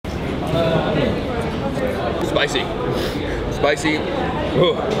spicy. Spicy.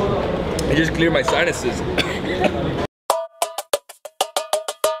 Ooh. It just cleared my sinuses.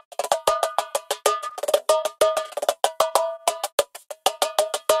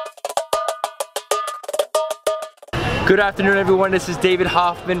 Good afternoon everyone, this is David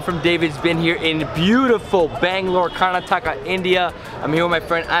Hoffman from Davidsbeenhere in beautiful Bangalore, Karnataka, India. I'm here with my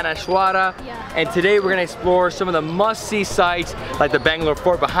friend Anashwara, and today we're going to explore some of the must-see sites like the Bangalore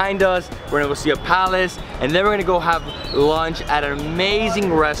Fort behind us. We're going to go see a palace, and then we're going to go have lunch at an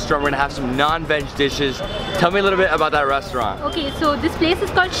amazing restaurant. We're going to have some non-veg dishes. Tell me a little bit about that restaurant. Okay, so this place is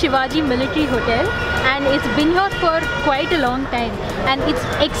called Shivaji Military Hotel, and it's been here for quite a long time, and it's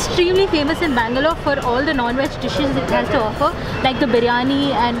extremely famous in Bangalore for all the non-veg dishes it has to offer, like the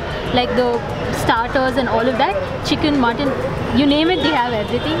biryani and like the starters and all of that. Chicken, mutton, you name it, they have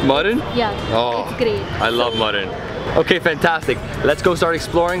everything. Mutton? Yeah, oh, it's great. I love mutton. Okay, fantastic. Let's go start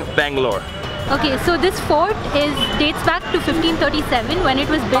exploring Bangalore. Okay, so this fort dates back to 1537 when it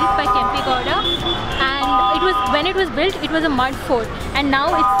was built by Kempe Gowda, and when it was built it was a mud fort, and now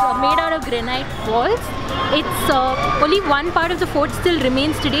it's made out of granite walls. It's only one part of the fort still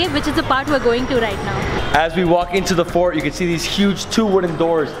remains today, which is the part we're going to right now. As we walk into the fort, you can see these huge 2 wooden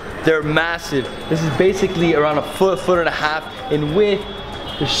doors. They're massive. This is basically around a foot, foot and a half in width.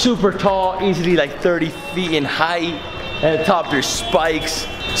 They're super tall, easily like 30 feet in height. And at the top there's spikes,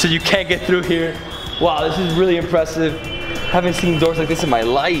 so you can't get through here. Wow, this is really impressive. Haven't seen doors like this in my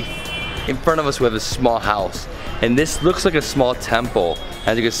life. In front of us we have a small house, and this looks like a small temple.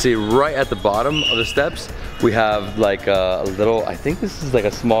 As you can see right at the bottom of the steps, we have like a little, I think this is like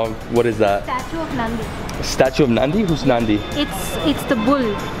a small, what is that? Statue of Nandi. A statue of Nandi? Who's Nandi? It's the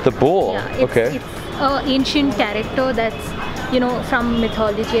bull. The bull? Yeah, okay. It's an ancient character that's, you know, from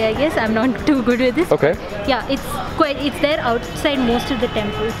mythology, I guess. I'm not too good with this. Okay. Yeah, it's there outside most of the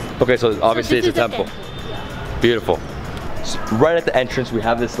temples. Okay, so obviously it's a temple. Yeah. Beautiful. So right at the entrance we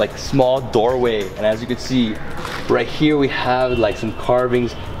have this like small doorway, and as you can see right here we have like some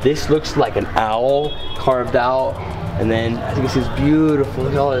carvings. This looks like an owl carved out, and then as you can see it's beautiful.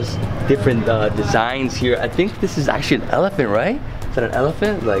 Look at all this different designs here. I think this is actually an elephant, right? Is that an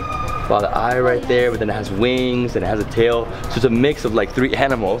elephant? Like, wow, the eye right there, but then it has wings and it has a tail. So it's a mix of like 3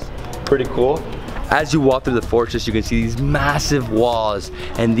 animals. Pretty cool. As you walk through the fortress, you can see these massive walls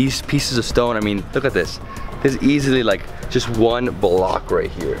and these pieces of stone. I mean, look at this. There's easily like just 1 block right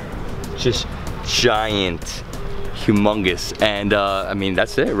here. Just giant, humongous. And I mean,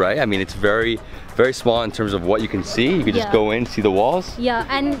 that's it, right? I mean, it's very small in terms of what you can see. You can just go in, see the walls. Yeah,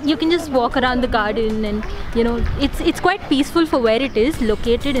 and you can just walk around the garden, and you know, it's quite peaceful for where it is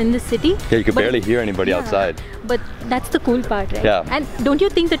located in the city. Yeah, you can barely hear anybody outside. But that's the cool part, right? Yeah. And don't you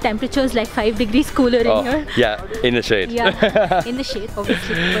think the temperature is like 5 degrees cooler in here? Yeah, in the shade. Yeah, in the shade,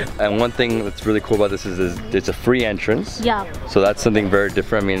 obviously. And one thing that's really cool about this is it's a free entrance. Yeah. So that's something very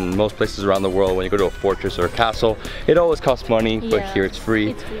different. I mean, most places around the world, when you go to a fortress or a castle, it always costs money, but here it's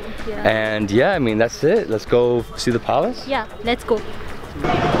free. It's free, yeah. And yeah, I mean, that's it. Let's go see the palace. Yeah, let's go.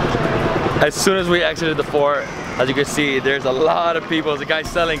 As soon as we exited the fort, as you can see, there's a lot of people. There's a guy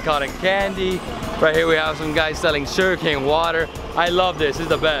selling cotton candy. Right here we have some guys selling sugarcane water. I love this. This is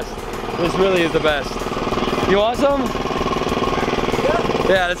the best. This really is the best. You want some?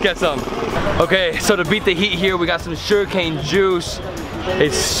 Yeah, let's get some. Okay, so to beat the heat here, we got some sugarcane juice.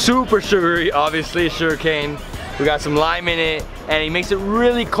 It's super sugary, obviously, sugarcane. We got some lime in it, and he makes it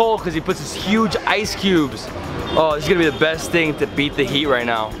really cold because he puts these huge ice cubes. Oh, this is gonna be the best thing to beat the heat right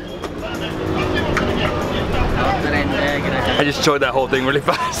now. I just chewed that whole thing really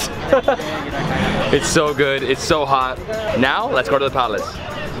fast. It's so good, it's so hot. Now, let's go to the palace.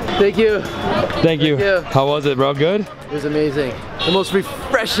 Thank you. Thank you. How was it, bro? Good? It was amazing. The most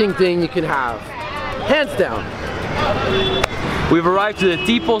refreshing thing you can have. Hands down. We've arrived to the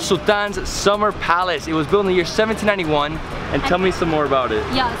Tipu Sultan's Summer Palace. It was built in the year 1791. And tell me some more about it.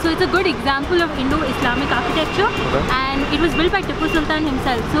 Yeah, so it's a good example of Indo-Islamic architecture. And it was built by Tipu Sultan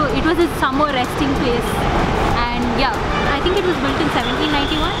himself. So it was his summer resting place. And yeah, I think it was built in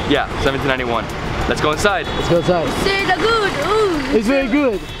 1791. Yeah, 1791. Let's go inside. Let's go inside. See the good. Ooh. It's very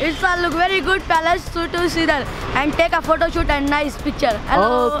good. It's a look very good palace to see that and take a photo shoot and nice picture.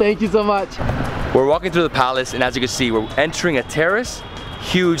 Hello. Oh, thank you so much. We're walking through the palace, and as you can see, we're entering a terrace.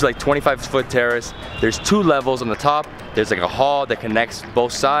 Huge, like 25-foot terrace. There's 2 levels on the top. There's like a hall that connects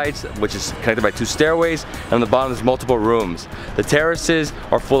both sides, which is connected by 2 stairways, and on the bottom there's multiple rooms. The terraces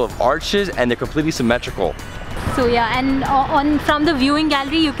are full of arches, and they're completely symmetrical. So yeah, and from the viewing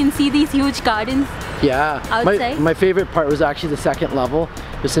gallery you can see these huge gardens Yeah. outside. My favorite part was actually the second level.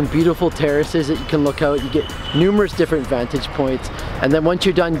 There's some beautiful terraces that you can look out. You get numerous different vantage points. And then once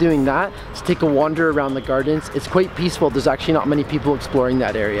you're done doing that, just take a wander around the gardens. It's quite peaceful. There's actually not many people exploring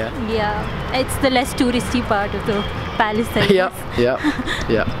that area. Yeah, it's the less touristy part of the palace, I guess.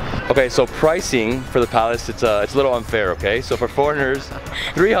 Yeah. Okay, so pricing for the palace, it's a little unfair, okay? So for foreigners,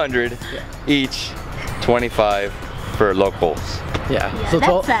 300 each, 25 for locals. Yeah. Yeah, So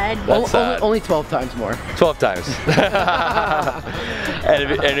that's sad. That's sad. Only 12 times more. 12 times.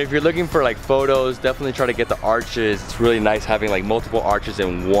 and if you're looking for like photos, definitely try to get the arches. It's really nice having like multiple arches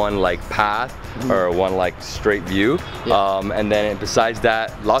in one like path or one like straight view. Yeah. And then besides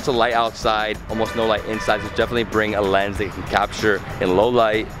that, lots of light outside, almost no light inside. So definitely bring a lens that you can capture in low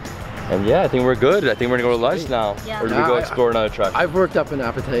light. And yeah, I think we're good. I think we're gonna go to lunch now. Yeah. Or do we go explore another track? I've worked up an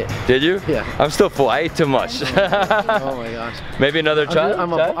appetite. Did you? Yeah. I'm still full. I ate too much. Oh my gosh. Maybe another chai?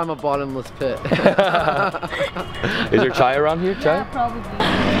 I'm a bottomless pit. Is there chai around here? Chai? Yeah, probably.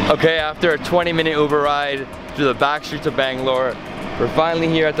 Okay, after a 20-minute Uber ride through the back streets of Bangalore, we're finally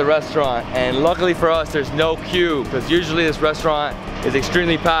here at the restaurant. And luckily for us, there's no queue because usually this restaurant is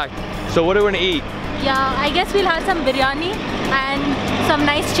extremely packed. So what are we gonna eat? Yeah, I guess we'll have some biryani and some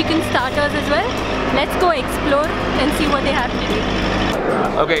nice chicken starters as well. Let's go explore and see what they have today.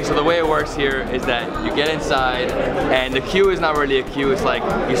 Okay, so the way it works here is that you get inside and the queue is not really a queue. It's like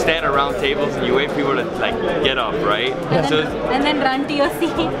you stand around tables and you wait for people to like get up, right? And then run to your seat.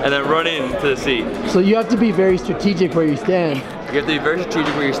 And then run into the seat. So you have to be very strategic where you stand. You have to be very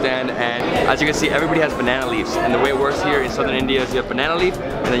strategic where you stand, and as you can see, everybody has banana leaves. And the way it works here in southern India is you have banana leaf,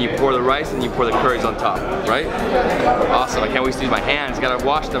 and then you pour the rice and you pour the curries on top, right? Awesome, I can't wait to use my hands, gotta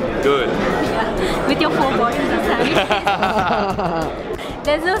wash them good. Yeah. With your 4 bottles of sanitizer.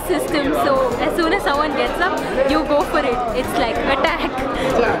 There's no system, so as soon as someone gets up, you go for it. It's like attack.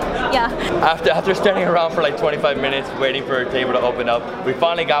 Yeah. After standing around for like 25 minutes waiting for a table to open up, we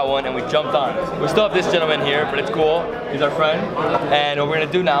finally got one and we jumped on. We still have this gentleman here, but it's cool. He's our friend. And what we're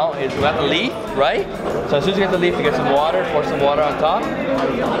gonna do now is we have the leaf, right? So as soon as you get the leaf, you get some water, pour some water on top.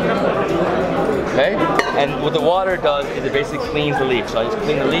 Okay? And what the water does is it basically cleans the leaf. So I just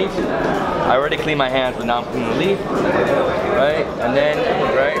clean the leaf. I already cleaned my hands, but now I'm cleaning the leaf. Right? And then,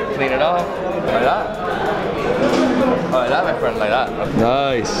 right, clean it off. Like that. Like that, my friend, like that.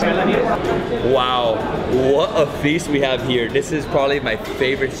 Nice. Wow, what a feast we have here. This is probably my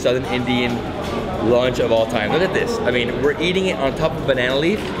favorite Southern Indian lunch of all time. Look at this. I mean, we're eating it on top of banana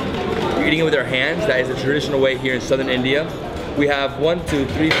leaf. We're eating it with our hands. That is the traditional way here in Southern India. We have 1, 2,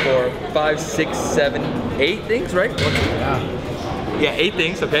 3, 4, 5, 6, 7, 8 things, right? 1, 2, yeah, 8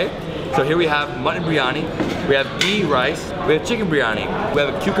 things, okay? So here we have mutton biryani, we have ghee rice, we have chicken biryani, we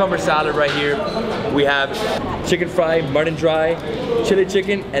have a cucumber salad right here, we have chicken fry, mutton dry, chili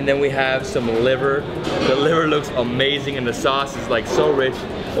chicken, and then we have some liver. The liver looks amazing and the sauce is like so rich.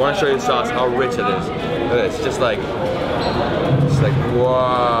 I want to show you the sauce, how rich it is. Look at this, just like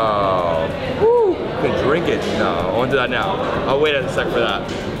wow. Woo! You can drink it. No, I won't do that now. I'll wait a sec for that.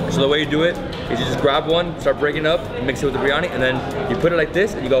 So the way you do it is you just grab one, start breaking it up, mix it with the biryani, and then you put it like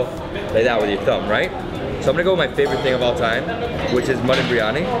this, and you go like that with your thumb, right? So I'm gonna go with my favorite thing of all time, which is mutton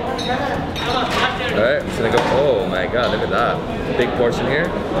biryani. All right, I'm just gonna go, oh my God, look at that. Big portion here.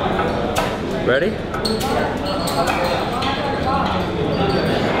 Ready?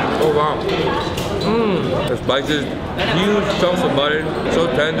 Oh wow. Mmm, the spices, huge chunks of mutton, so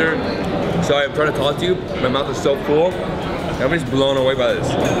tender. Sorry, I'm trying to talk to you, my mouth is so full. I'm just blown away by this.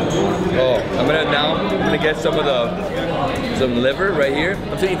 Oh, I'm gonna get some liver right here. I'm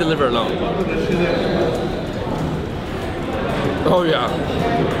just gonna eat the liver alone. Oh yeah,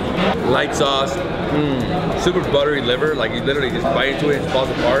 light sauce, super buttery liver. Like you literally just bite into it and it falls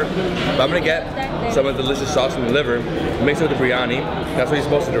apart. But I'm gonna get some of the delicious sauce from the liver, mix it with the biryani. That's what you're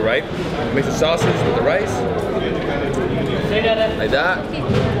supposed to do, right? Mix the sauces with the rice, like that.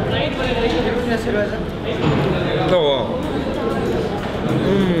 Oh wow.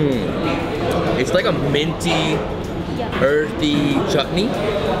 It's like a minty, earthy chutney.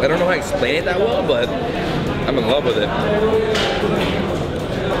 I don't know how to explain it that well, but I'm in love with it.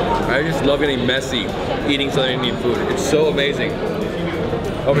 I just love getting messy eating Southern Indian food. It's so amazing.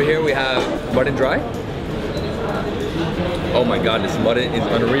 Over here we have mutton dry. Oh my God, this mutton is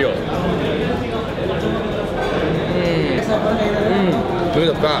unreal. Look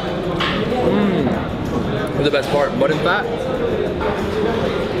at the fat. What's the best part? Mutton fat.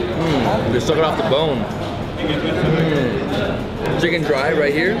 You suck it off the bone. Chicken dry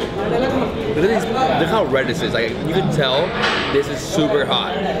right here. Look how red this is. Like you can tell this is super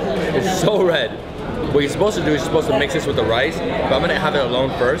hot. It's so red. What you're supposed to do is you're supposed to mix this with the rice, but I'm gonna have it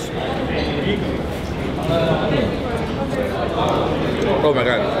alone first. Oh my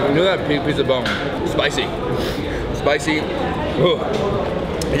god, look at that big piece of bone. Spicy. Spicy. Ooh.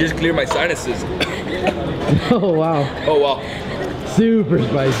 It just cleared my sinuses. Oh wow. Oh wow. Super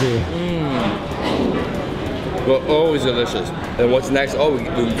spicy. Well, always delicious. And what's next? Oh,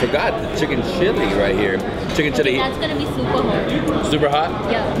 we forgot the chicken chili right here. Chicken chili. That's gonna be super hot. Super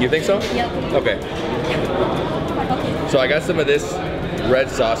hot? Yeah. You think so? Yeah. Okay. So I got some of this red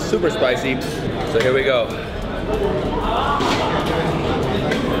sauce, super spicy. So here we go.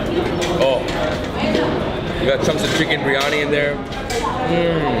 Oh. You got chunks of chicken biryani in there.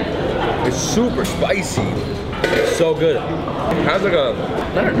 It's super spicy. It's so good. It has like a,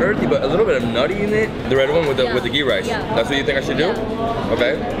 not an earthy, but a little bit of nutty in it. The red one with the ghee rice. Yeah. That's what you think I should do? Yeah.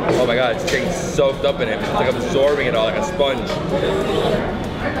 Okay. Oh my god, it's getting soaked up in it. It's like absorbing it all like a sponge.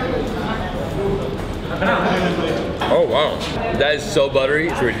 Oh wow, that is so buttery,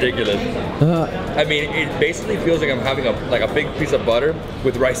 it's ridiculous. I mean, it basically feels like I'm having a big piece of butter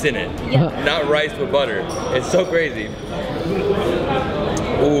with rice in it. Yeah. Not rice with butter. It's so crazy.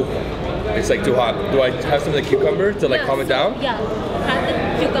 Ooh, it's like too hot. Do I have some of the cucumber to like calm it down? Yeah, have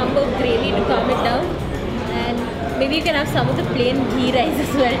the cucumber gravy to calm it down, and maybe you can have some of the plain ghee rice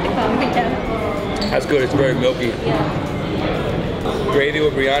as well to calm it down. That's good, it's very milky. Yeah. Gravy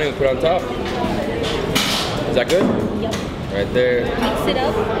with biryani we put on top. Is that good? Yep. Right there. Mix it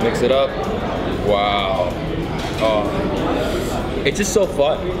up. Mix it up. Wow. Oh. It's just so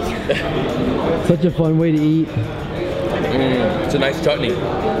fun. Such a fun way to eat. It's a nice chutney.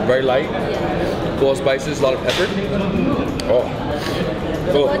 Very light. Yeah. Full of spices, a lot of pepper. Oh.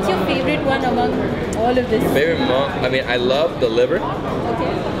 So what's your favorite one among all of this? Favorite one? I mean, I love the liver.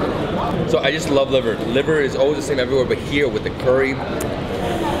 Okay. So I just love liver. Liver is always the same everywhere, but here with the curry,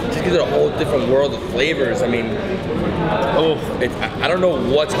 just gives it a whole different world of flavors. I mean, I don't know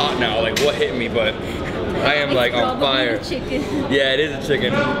what's hot now, like what hit me, but I am like on fire. Chicken. Yeah, it is a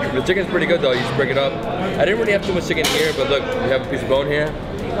chicken. The chicken's pretty good though, you just break it up. I didn't really have too much chicken here, but look, we have a piece of bone here.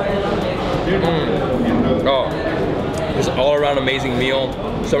 Oh, just all around amazing meal.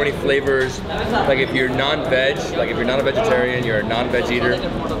 So many flavors. Like if you're non-veg, like if you're not a vegetarian, you're a non-veg eater,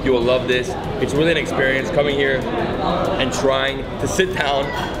 you will love this. It's really an experience coming here and trying to sit down,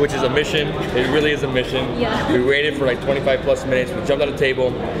 which is a mission. It really is a mission. Yeah. We waited for like 25 plus minutes. We jumped on the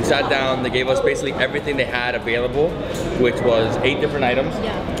table, we sat down. They gave us basically everything they had available, which was 8 different items.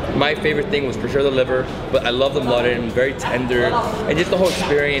 Yeah. My favorite thing was for sure the liver, but I love the mutton, very tender. And just the whole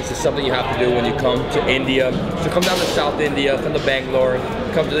experience is something you have to do when you come to India. So come down to South India, come to Bangalore,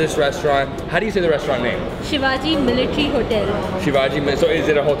 come to this restaurant. How do you say the restaurant name? Shivaji Military Hotel. Shivaji, so is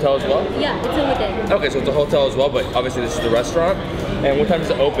it a hotel as well? Yeah, it's a hotel. Okay, so it's a hotel as well, but obviously this is the restaurant. And what time is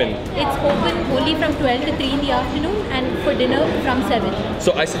it open? It's open only from 12 to 3 in the afternoon and for dinner from 7.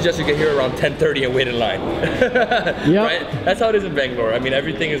 So I suggest you get here around 10:30 and wait in line. Yeah. Right? That's how it is in Bangalore. I mean,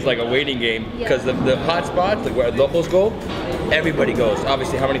 everything is like a waiting game because the hot spots, like where locals go, everybody goes.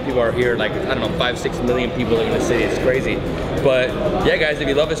 Obviously, how many people are here? Like, I don't know, 5-6 million people in the city. It's crazy. But yeah, guys, if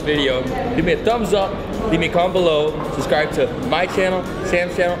you love this video, give me a thumbs up, leave me a comment below, subscribe to my channel,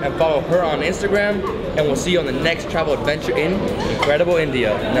 Sam's channel, and follow her on Instagram. And we'll see you on the next travel adventure in incredible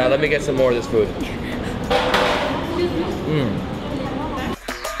India. Now let me get some more of this food.